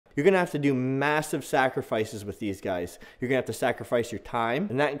You're gonna have to do massive sacrifices with these guys. You're gonna have to sacrifice your time,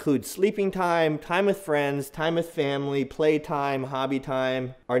 and that includes sleeping time, time with friends, time with family, play time, hobby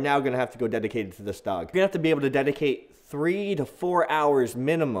time, are now gonna have to go dedicated to this dog. You're gonna have to be able to dedicate 3 to 4 hours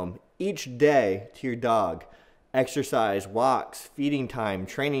minimum each day to your dog. Exercise, walks, feeding time,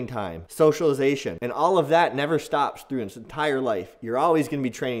 training time, socialization, and all of that never stops through its entire life. You're always going to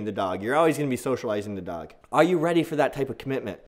be training the dog. You're always going to be socializing the dog. Are you ready for that type of commitment?